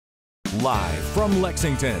Live from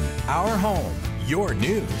Lexington, our home, your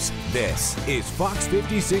news. This is Fox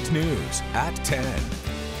 56 News at 10.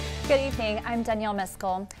 Good evening, I'm Danielle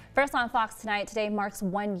Miskell. First on Fox Tonight, today marks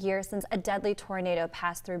 1 year since a deadly tornado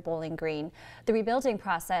passed through Bowling Green. The rebuilding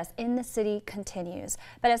process in the city continues.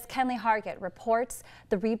 But as Kenley Hargett reports,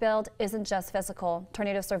 the rebuild isn't just physical.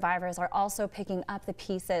 Tornado survivors are also picking up the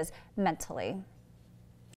pieces mentally.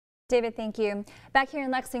 David, thank you. Back here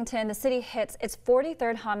in Lexington, the city hits its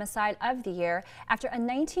 43rd homicide of the year after a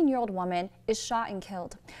 19-year-old woman is shot and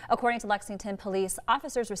killed. According to Lexington police,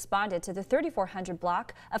 officers responded to the 3400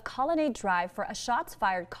 block of Colonnade Drive for a shots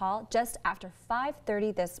fired call just after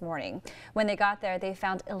 5:30 this morning. When they got there, they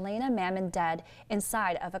found Elena Mammon dead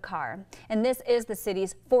inside of a car. And this is the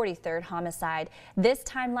city's 43rd homicide. This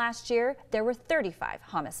time last year, there were 35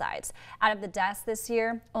 homicides. Out of the deaths this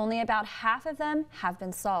year, only about half of them have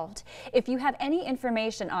been solved. If you have any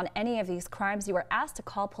information on any of these crimes, you are asked to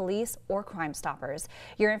call police or Crime Stoppers.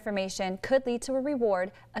 Your information could lead to a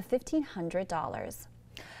reward of $1,500.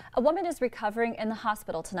 A woman is recovering in the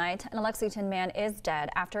hospital tonight, and a Lexington man is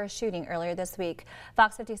dead after a shooting earlier this week.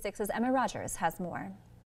 Fox 56's Emma Rogers has more.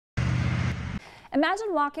 Imagine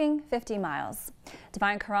walking 50 miles.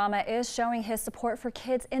 Divine Karama is showing his support for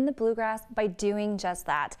kids in the bluegrass by doing just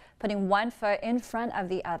that, putting one foot in front of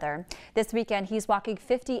the other. This weekend, he's walking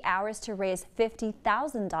 50 hours to raise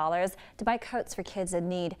 $50,000 to buy coats for kids in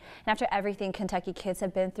need. And after everything Kentucky kids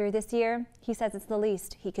have been through this year, he says it's the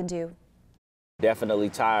least he can do. Definitely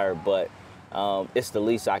tired, but it's the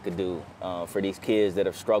least I could do for these kids that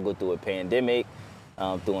have struggled through a pandemic,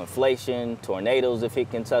 through inflation, tornadoes that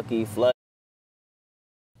hit Kentucky, floods.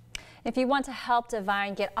 If you want to help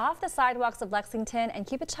Divine get off the sidewalks of Lexington and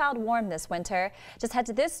keep a child warm this winter, just head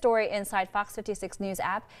to this story inside Fox 56 News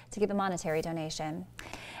app to give a monetary donation.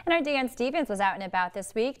 And our Deanne Stevens was out and about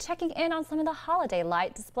this week, checking in on some of the holiday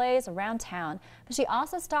light displays around town. But she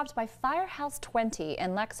also stopped by Firehouse 20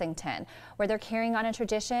 in Lexington, where they're carrying on a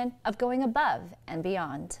tradition of going above and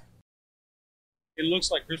beyond. It looks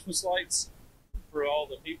like Christmas lights for all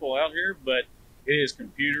the people out here, but it is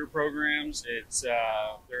computer programs. It's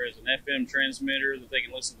there is an FM transmitter that they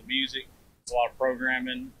can listen to music. It's a lot of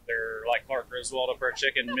programming. They're like Clark Griswold up there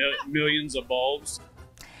checking millions of bulbs.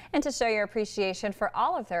 And to show your appreciation for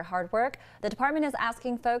all of their hard work, the department is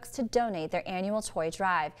asking folks to donate their annual toy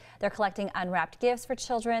drive. They're collecting unwrapped gifts for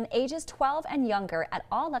children ages 12 and younger at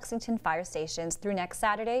all Lexington fire stations through next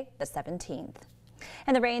Saturday, the 17th.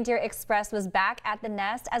 And the Reindeer Express was back at the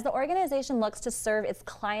Nest as the organization looks to serve its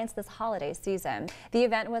clients this holiday season. The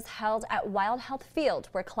event was held at Wild Health Field,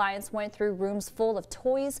 where clients went through rooms full of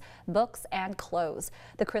toys, books, and clothes.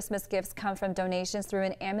 The Christmas gifts come from donations through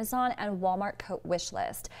an Amazon and Walmart coat wish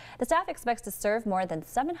list. The staff expects to serve more than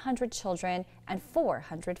 700 children and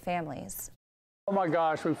 400 families. Oh my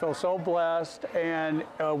gosh, we feel so blessed, and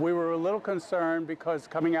we were a little concerned because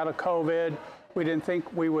coming out of COVID, we didn't think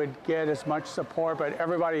we would get as much support, but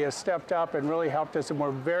everybody has stepped up and really helped us, and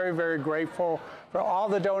we're very, very grateful for all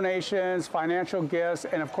the donations, financial gifts,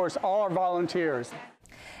 and of course all our volunteers.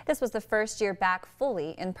 This was the first year back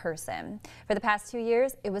fully in person. For the past 2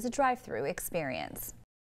 years, it was a drive-through experience.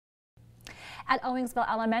 At Owingsville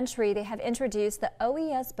Elementary, they have introduced the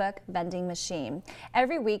OES Book Vending Machine.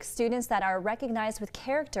 Every week, students that are recognized with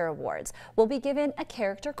character awards will be given a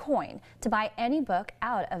character coin to buy any book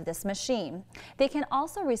out of this machine. They can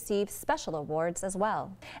also receive special awards as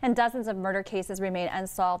well. And dozens of murder cases remain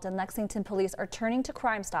unsolved, and Lexington police are turning to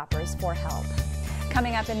Crime Stoppers for help.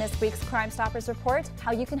 Coming up in this week's Crime Stoppers report,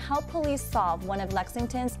 how you can help police solve one of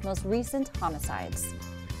Lexington's most recent homicides.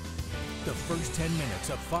 The first 10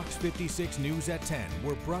 minutes of Fox 56 News at 10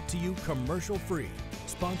 were brought to you commercial free,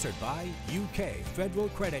 sponsored by UK Federal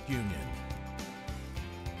Credit Union.